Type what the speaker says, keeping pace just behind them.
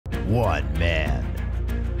One man.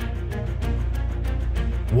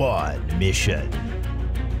 One mission.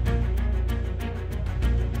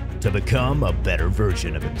 To become a better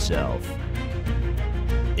version of himself.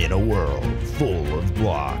 In a world full of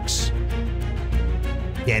blocks.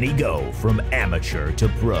 Can he go from amateur to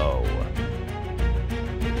pro?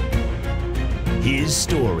 His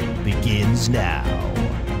story begins now.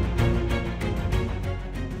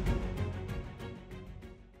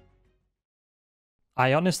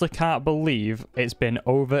 I honestly can't believe it's been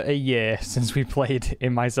over a year since we played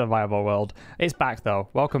in my survival world. It's back though.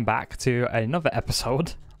 Welcome back to another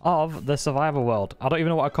episode of the survival world. I don't even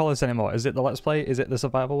know what I call this anymore. Is it the Let's Play? Is it the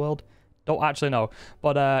survival world? Don't actually know.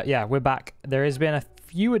 But yeah, we're back. There has been a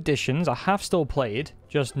few additions. I have still played,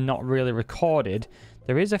 just not really recorded.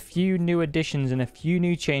 There is a few new additions and a few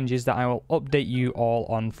new changes that I will update you all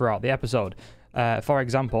on throughout the episode. For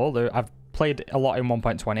example, I've played a lot in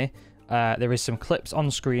 1.20. There is some clips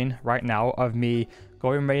on screen right now of me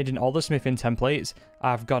going raiding all the smithing templates.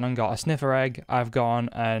 I've gone and got a sniffer egg. I've gone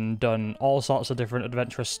and done all sorts of different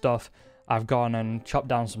adventurous stuff. I've gone and chopped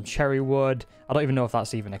down some cherry wood. I don't even know if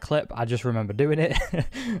that's even a clip. I just remember doing it.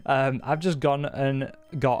 I've just gone and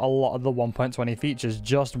got a lot of the 1.20 features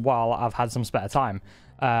just while I've had some spare time.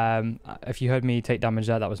 If you heard me take damage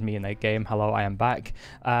there, that was me in that game. Hello, I am back.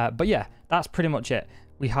 But yeah, that's pretty much it.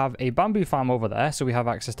 We have a bamboo farm over there, so we have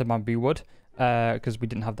access to bamboo wood, because we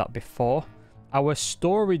didn't have that before. Our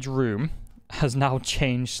storage room has now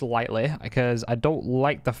changed slightly, because I don't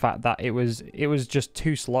like the fact that it was just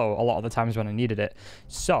too slow a lot of the times when I needed it.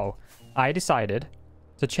 So I decided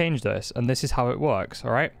to change this, and this is how it works,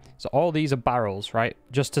 all right? So all these are barrels, right?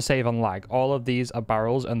 Just to save on lag. All of these are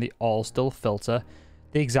barrels, and they all still filter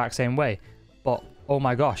the exact same way. But, oh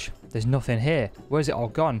my gosh, there's nothing here. Where's it all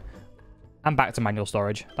gone? I'm back to manual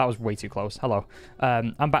storage. That was way too close. Hello.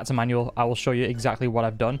 I'm back to manual. I will show you exactly what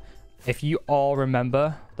I've done. If you all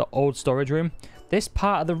remember the old storage room, this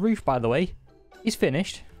part of the roof, by the way, is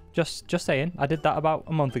finished. Just saying. I did that about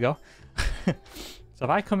a month ago. So if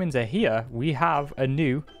I come into here, we have a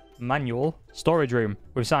new manual storage room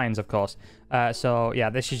with signs, of course. So yeah,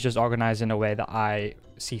 this is just organized in a way that I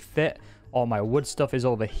see fit. All my wood stuff is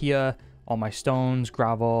over here. All my stones,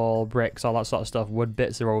 gravel, bricks, all that sort of stuff. Wood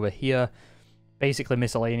bits are over here. Basically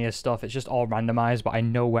miscellaneous stuff. It's just all randomized, but I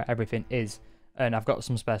know where everything is. And I've got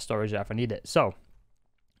some spare storage there if I need it. So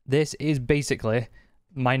this is basically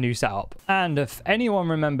my new setup. And if anyone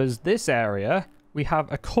remembers this area, we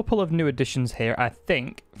have a couple of new additions here, I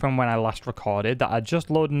think, from when I last recorded that are just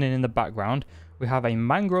loading in the background. We have a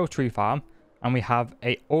mangrove tree farm, and we have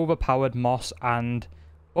a overpowered moss and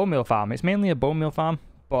bone meal farm. It's mainly a bone meal farm,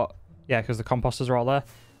 but yeah, because the composters are all there.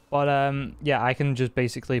 But yeah, I can just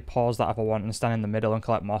basically pause that if I want and stand in the middle and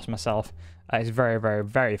collect moss myself. It's very, very,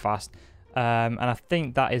 very fast. And I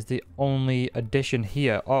think that is the only addition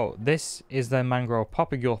here. Oh, this is the mangrove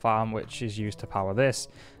popagule farm, which is used to power this.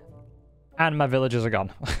 And my villagers are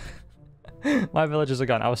gone. My villagers are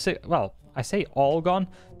gone. I say all gone.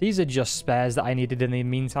 These are just spares that I needed in the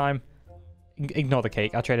meantime. Ignore the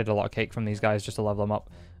cake. I traded a lot of cake from these guys just to level them up.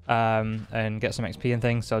 And get some XP and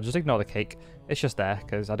things, so just ignore the cake. It's just there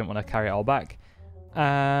because I didn't want to carry it all back.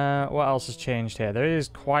 What else has changed here? There is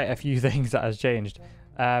quite a few things that has changed.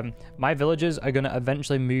 My villagers are going to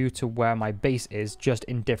eventually move to where my base is, just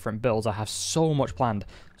in different builds. I have so much planned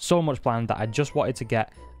that I just wanted to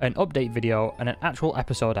get an update video and an actual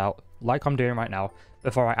episode out, like I'm doing right now,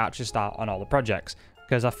 before I actually start on all the projects.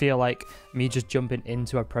 Because I feel like me just jumping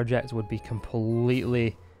into a project would be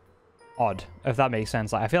completely odd, if that makes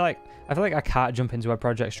sense. Like I feel like I can't jump into a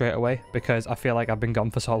project straight away because I feel like I've been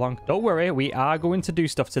gone for so long. Don't worry, we are going to do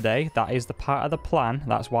stuff today. That is the part of the plan.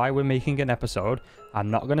 That's why we're making an episode.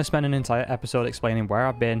 I'm not going to spend an entire episode explaining where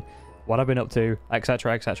I've been, what I've been up to,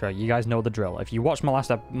 etc, etc. You guys know the drill. If you watch my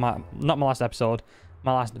last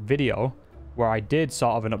video where I did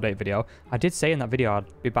sort of an update video, I did say in that video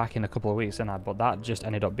I'd be back in a couple of weeks, but that just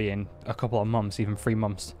ended up being a couple of months, even 3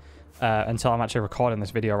 months. Until I'm actually recording this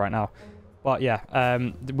video right now. But yeah,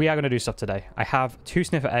 we are going to do stuff today. I have 2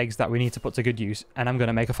 sniffer eggs that we need to put to good use, and I'm going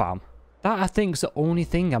to make a farm. That, I think, is the only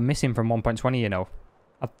thing I'm missing from 1.20, you know.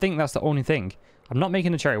 I think that's the only thing. I'm not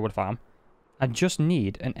making a cherry wood farm. I just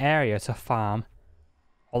need an area to farm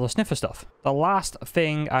all the sniffer stuff. The last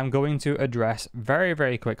thing I'm going to address very,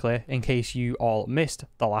 very quickly, in case you all missed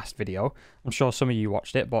the last video. I'm sure some of you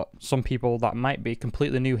watched it, but some people that might be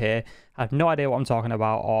completely new here have no idea what I'm talking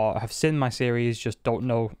about, or have seen my series, just don't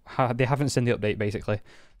know how, they haven't seen the update basically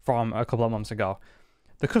from a couple of months ago.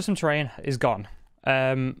 The custom terrain is gone.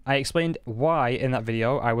 I explained why in that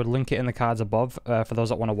video. I would link it in the cards above for those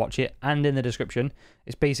that want to watch it, and in the description.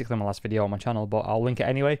 It's basically my last video on my channel, but I'll link it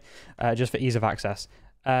anyway, just for ease of access.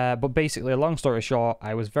 But basically, long story short,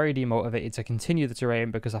 I was very demotivated to continue the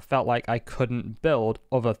terrain because I felt like I couldn't build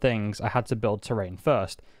other things. I had to build terrain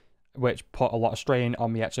first, which put a lot of strain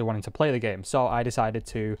on me actually wanting to play the game. So I decided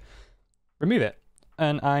to remove it.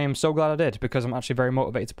 And I am so glad I did, because I'm actually very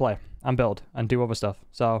motivated to play and build and do other stuff.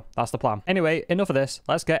 So that's the plan. Anyway, enough of this.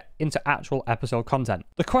 Let's get into actual episode content.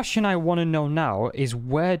 The question I want to know now is,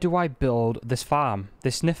 where do I build this farm,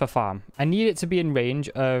 this sniffer farm? I need it to be in range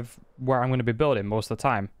of where I'm going to be building most of the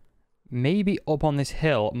time. Maybe up on this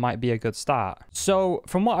hill might be a good start. So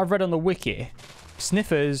from what I've read on the wiki,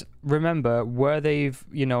 sniffers, remember, where they've,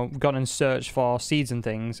 gone and searched for seeds and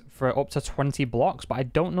things for up to 20 blocks, but I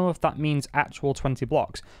don't know if that means actual 20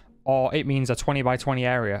 blocks or it means a 20 by 20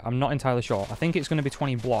 area. I'm not entirely sure. I think it's going to be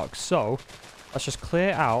 20 blocks. So let's just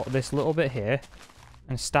clear out this little bit here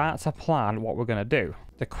and start to plan what we're going to do.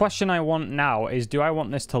 The question I want now is, do I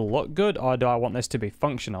want this to look good or do I want this to be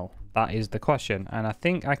functional? That is the question, and I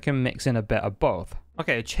think I can mix in a bit of both.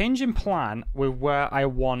 Okay, change in plan with where I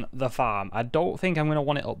want the farm. I don't think I'm going to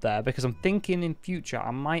want it up there because I'm thinking in future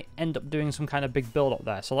I might end up doing some kind of big build up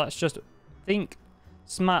there. So let's just think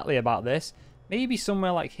smartly about this. Maybe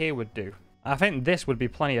somewhere like here would do. I think this would be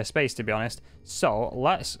plenty of space, to be honest. So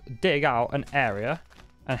let's dig out an area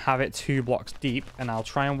and have it 2 blocks deep, and I'll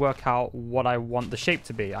try and work out what I want the shape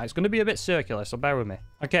to be. It's going to be a bit circular, so bear with me.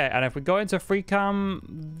 Okay, and if we go into free cam,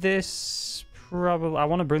 this probably, I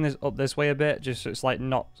want to bring this up this way a bit, just so it's like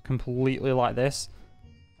not completely like this.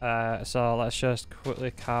 So let's just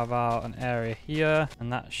quickly carve out an area here,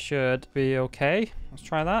 and that should be okay. Let's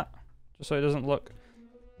try that, just so it doesn't look,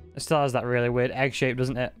 it still has that really weird egg shape,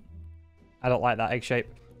 doesn't it? I don't like that egg shape.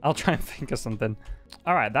 I'll try and think of something.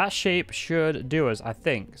 All right, that shape should do us, I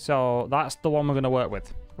think. So that's the one we're going to work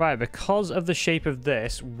with. Right, because of the shape of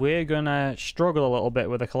this, we're going to struggle a little bit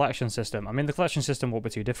with the collection system. I mean, the collection system won't be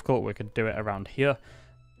too difficult. We could do it around here.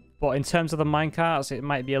 But in terms of the minecarts, it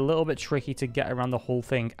might be a little bit tricky to get around the whole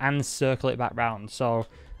thing and circle it back round. So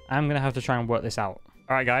I'm going to have to try and work this out.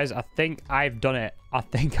 All right, guys, I think I've done it. I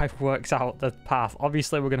think I've worked out the path.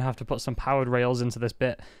 Obviously, we're going to have to put some powered rails into this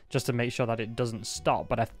bit just to make sure that it doesn't stop.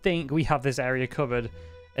 But I think we have this area covered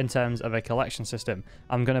in terms of a collection system.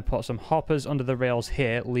 I'm going to put some hoppers under the rails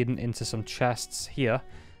here, leading into some chests here.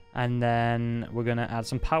 And then we're going to add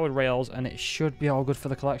some powered rails, and it should be all good for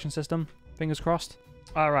the collection system. Fingers crossed.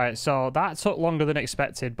 All right, so that took longer than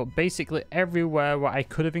expected. But basically, everywhere where I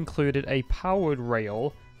could have included a powered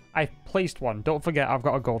rail, I placed one. Don't forget, I've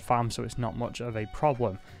got a gold farm, so it's not much of a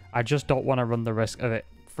problem. I just don't want to run the risk of it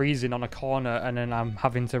freezing on a corner and then I'm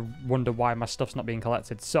having to wonder why my stuff's not being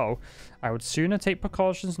collected. So I would sooner take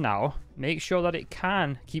precautions now, make sure that it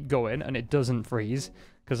can keep going and it doesn't freeze,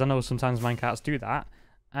 because I know sometimes minecarts do that,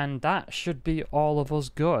 and that should be all of us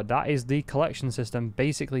good. That is the collection system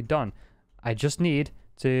basically done. I just need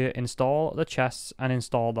to install the chests and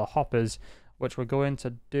install the hoppers, which we're going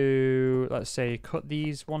to do. Let's say cut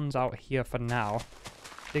these ones out here for now,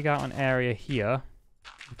 dig out an area here,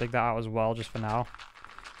 dig that out as well just for now,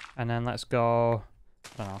 and then let's go,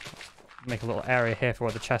 I don't know, make a little area here for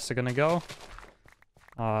where the chests are going to go.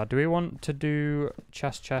 Do we want to do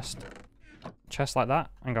chest like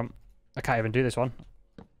that? Hang on, I can't even do this one.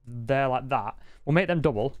 They're like that. We'll make them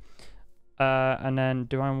double, and then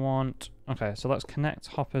do I want, okay, so let's connect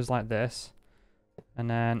hoppers like this, and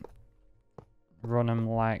then run them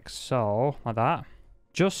like so, like that.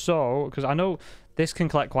 Just so, because I know this can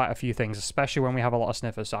collect quite a few things, especially when we have a lot of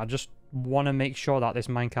sniffers. So I just want to make sure that this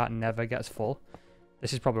minecart never gets full.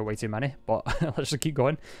 This is probably way too many, but let's just keep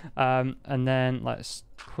going. And then let's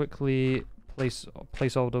quickly place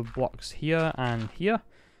all the blocks here and here.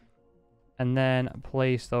 And then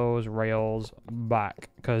place those rails back.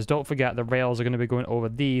 Because don't forget, the rails are going to be going over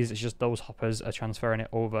these. It's just those hoppers are transferring it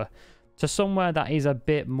over to somewhere that is a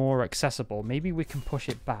bit more accessible. Maybe we can push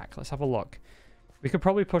it back. Let's have a look. We could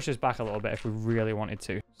probably push this back a little bit if we really wanted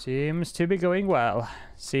to. Seems to be going well.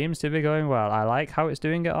 Seems to be going well. I like how it's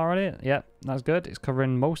doing it already. Yep, that's good. It's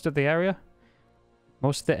covering most of the area.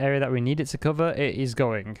 Most of the area that we need it to cover, it is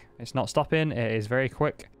going. It's not stopping. It is very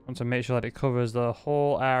quick. I want to make sure that it covers the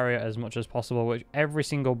whole area as much as possible, which every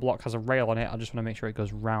single block has a rail on it. I just want to make sure it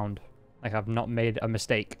goes round. Like I've not made a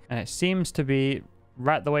mistake. And it seems to be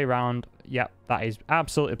right the way round. Yep, that is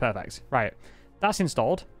absolutely perfect. Right, that's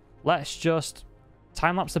installed. Let's just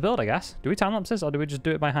time-lapse the build, I guess. Do we time-lapse this or do we just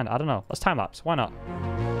do it by hand? I don't know. Let's time-lapse. Why not?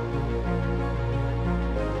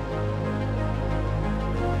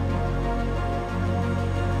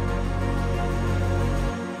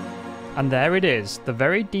 And there it is, the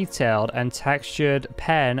very detailed and textured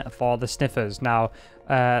pen for the sniffers. Now,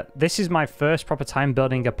 this is my first proper time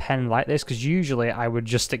building a pen like this, because usually I would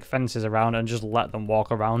just stick fences around and just let them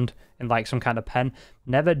walk around in like some kind of pen.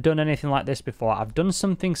 Never done anything like this before. I've done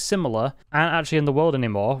something similar, and actually in the world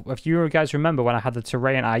anymore. If you guys remember when I had the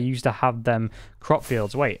terrain, I used to have them crop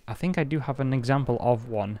fields. Wait, I think I do have an example of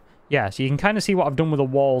one. Yeah, so you can kind of see what I've done with the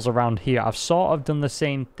walls around here. I've sort of done the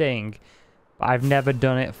same thing, but I've never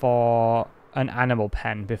done it for an animal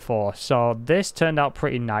pen before. So this turned out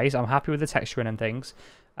pretty nice. I'm happy with the texturing and things.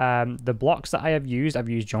 The blocks that I've used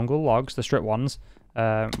jungle logs, the strip ones,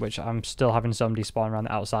 which I'm still having some despawn around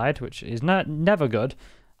the outside, which is never good.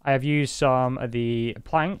 I have used some of the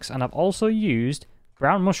planks, and I've also used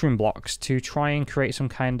brown mushroom blocks to try and create some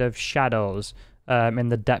kind of shadows in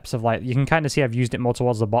the depths of, like, you can kind of see I've used it more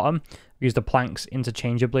towards the bottom. I've used the planks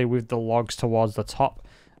interchangeably with the logs towards the top.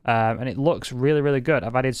 And it looks really, really good.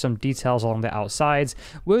 I've added some details along the outsides.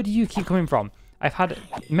 Where do you keep coming from? I've had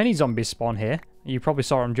many zombies spawn here. You probably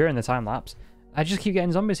saw them during the time lapse. I just keep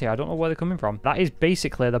getting zombies here. I don't know where they're coming from. That is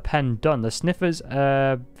basically the pen done. The sniffers,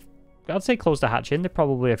 I'd say close to hatching. They're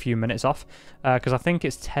probably a few minutes off, because I think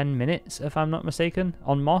it's 10 minutes, if I'm not mistaken,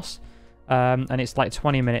 on moss. And it's like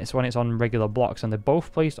 20 minutes when it's on regular blocks, and they're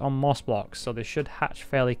both placed on moss blocks, so they should hatch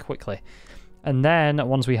fairly quickly. And then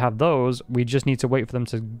once we have those, we just need to wait for them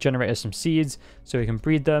to generate us some seeds so we can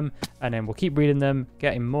breed them, and then we'll keep breeding them,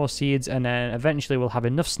 getting more seeds, and then eventually we'll have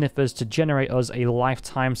enough sniffers to generate us a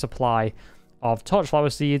lifetime supply of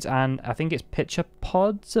torchflower seeds, and I think it's pitcher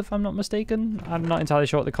pods, if I'm not mistaken. I'm not entirely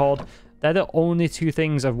sure what they're called. They're the only two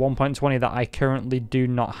things of 1.20 that I currently do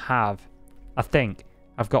not have. I think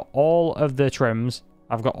I've got all of the trims.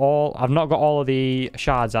 I've not got all of the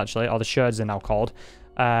shards, actually, or the shards they're now called.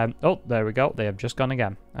 Oh, there we go. They have just gone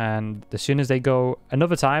again. And as soon as they go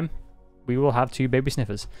another time, we will have 2 baby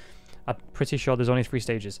sniffers. I'm pretty sure there's only 3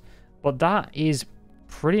 stages. But that is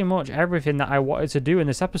pretty much everything that I wanted to do in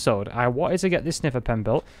this episode. I wanted to get this sniffer pen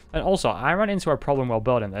built. And also, I ran into a problem while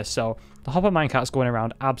building this. So the hopper minecart's going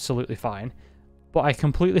around absolutely fine. But I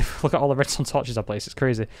completely look at all the redstone torches I placed. It's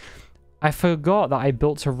crazy. I forgot that I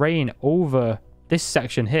built terrain over this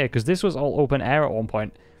section here, because this was all open air at one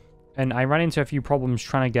point. And I ran into a few problems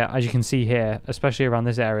trying to get, as you can see here, especially around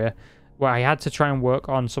this area, where I had to try and work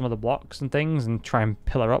on some of the blocks and things and try and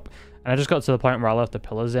pillar up. And I just got to the point where I left the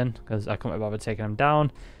pillars in because I couldn't bother taking them down.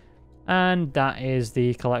 And that is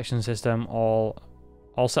the collection system all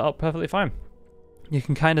set up perfectly fine. You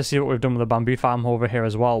can kind of see what we've done with the bamboo farm over here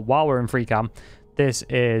as well while we're in free cam. This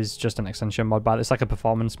is just an extension mod, but it's like a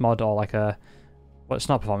performance mod, or like a... Well, it's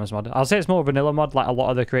not a performance mod. I'll say it's more a vanilla mod like a lot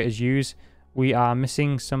of the creators use. We are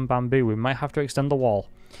missing some bamboo. We might have to extend the wall.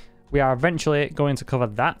 We are eventually going to cover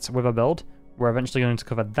that with a build. We're eventually going to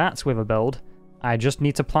cover that with a build. I just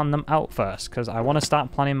need to plan them out first, because I want to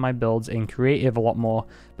start planning my builds in creative a lot more,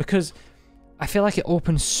 because I feel like it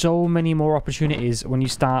opens so many more opportunities when you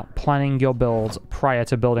start planning your builds prior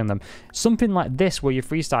to building them. Something like this where you're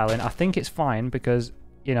freestyling, I think it's fine because,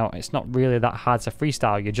 you know, it's not really that hard to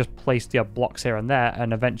freestyle. You just place your blocks here and there,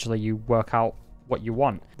 and eventually you work out what you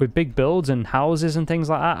want. With big builds and houses and things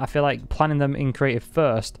like that, I feel like planning them in creative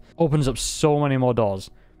first opens up so many more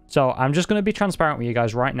doors. So I'm just going to be transparent with you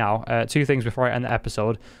guys right now. 2 things before I end the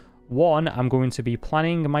episode. 1, I'm going to be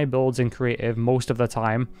planning my builds in creative most of the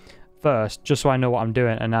time first, just so I know what I'm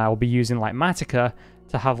doing, and I'll be using Litematica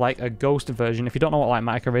to have like a ghost version. If you don't know what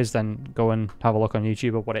Litematica is, then go and have a look on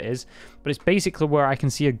YouTube of what it is. But it's basically where I can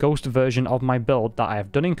see a ghost version of my build that I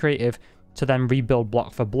have done in creative to then rebuild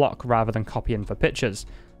block for block rather than copying for pictures.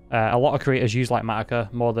 A lot of creators use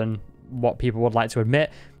Litematica more than what people would like to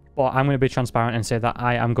admit, but I'm going to be transparent and say that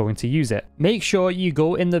I am going to use it. Make sure you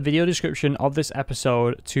go in the video description of this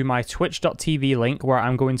episode to my twitch.tv link, where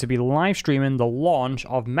I'm going to be live streaming the launch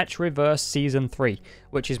of Metroverse Season 3,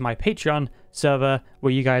 which is my Patreon server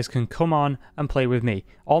where you guys can come on and play with me.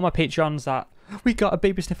 All my Patreons that... We got a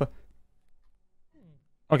baby sniffer.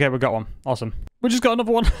 Okay, we got one. Awesome. We just got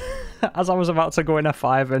another one. As I was about to go in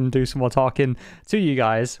F5 and do some more talking to you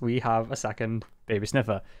guys, we have a second baby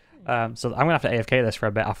sniffer. So I'm going to have to AFK this for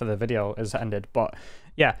a bit after the video is ended. But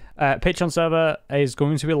yeah, Patreon server is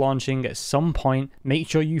going to be launching at some point. Make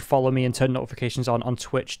sure you follow me and turn notifications on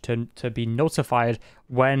Twitch to be notified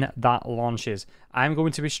when that launches. I'm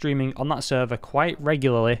going to be streaming on that server quite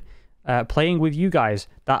regularly, playing with you guys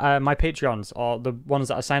that are my Patreons, or the ones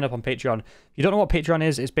that are signed up on Patreon. If you don't know what Patreon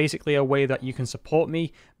is, it's basically a way that you can support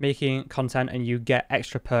me making content and you get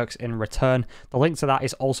extra perks in return. The link to that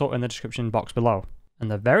is also in the description box below. And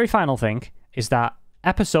the very final thing is that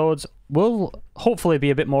episodes will hopefully be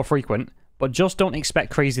a bit more frequent, but just don't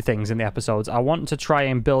expect crazy things in the episodes. I want to try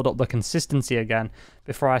and build up the consistency again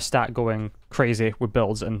before I start going crazy with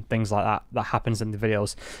builds and things like that happens in the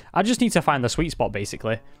videos. I just need to find the sweet spot,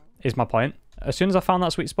 basically, is my point. As soon as I found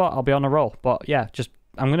that sweet spot, I'll be on a roll. But yeah,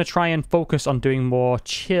 I'm going to try and focus on doing more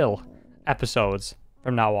chill episodes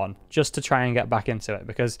from now on, just to try and get back into it,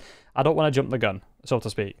 because I don't want to jump the gun, so to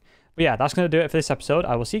speak. But yeah, that's going to do it for this episode.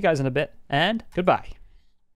 I will see you guys in a bit, and goodbye.